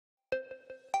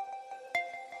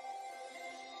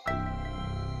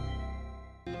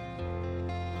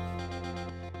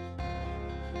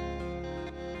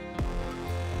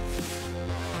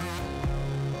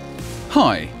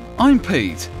Hi, I'm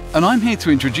Pete, and I'm here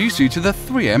to introduce you to the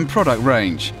 3M product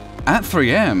range. At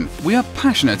 3M, we are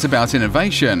passionate about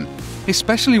innovation,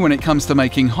 especially when it comes to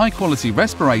making high-quality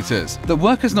respirators that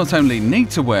workers not only need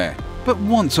to wear, but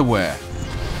want to wear.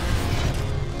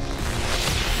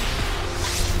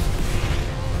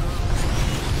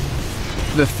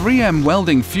 The 3M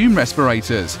welding fume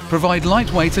respirators provide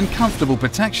lightweight and comfortable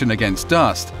protection against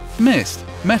dust, mist,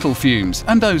 metal fumes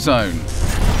and ozone.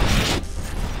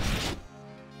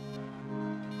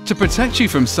 To protect you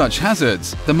from such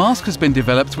hazards, the mask has been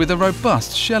developed with a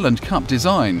robust shell and cup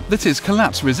design that is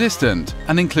collapse resistant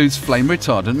and includes flame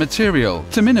retardant material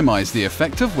to minimize the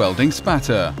effect of welding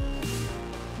spatter.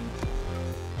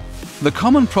 The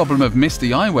common problem of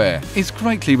misty eyewear is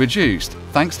greatly reduced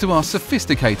thanks to our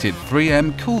sophisticated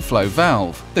 3M cool flow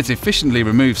valve that efficiently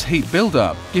removes heat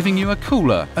buildup, giving you a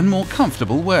cooler and more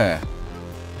comfortable wear.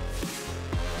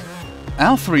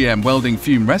 Our 3M welding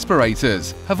fume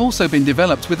respirators have also been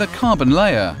developed with a carbon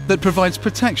layer that provides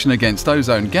protection against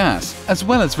ozone gas as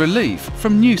well as relief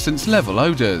from nuisance-level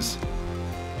odours.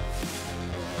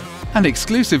 And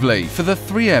exclusively for the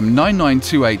 3M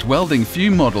 9928 welding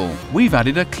fume model, we've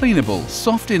added a cleanable,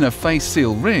 soft inner face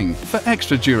seal ring for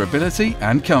extra durability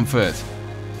and comfort.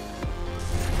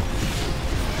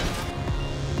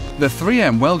 The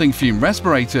 3M welding fume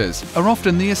respirators are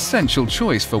often the essential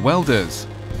choice for welders.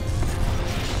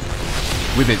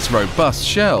 With its robust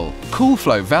shell, cool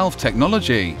flow valve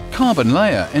technology, carbon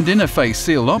layer and inner face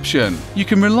seal option, you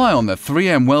can rely on the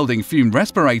 3M welding fume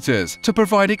respirators to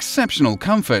provide exceptional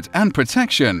comfort and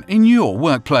protection in your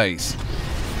workplace.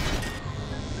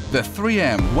 The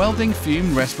 3M welding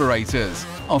fume respirators,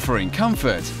 offering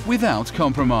comfort without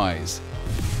compromise.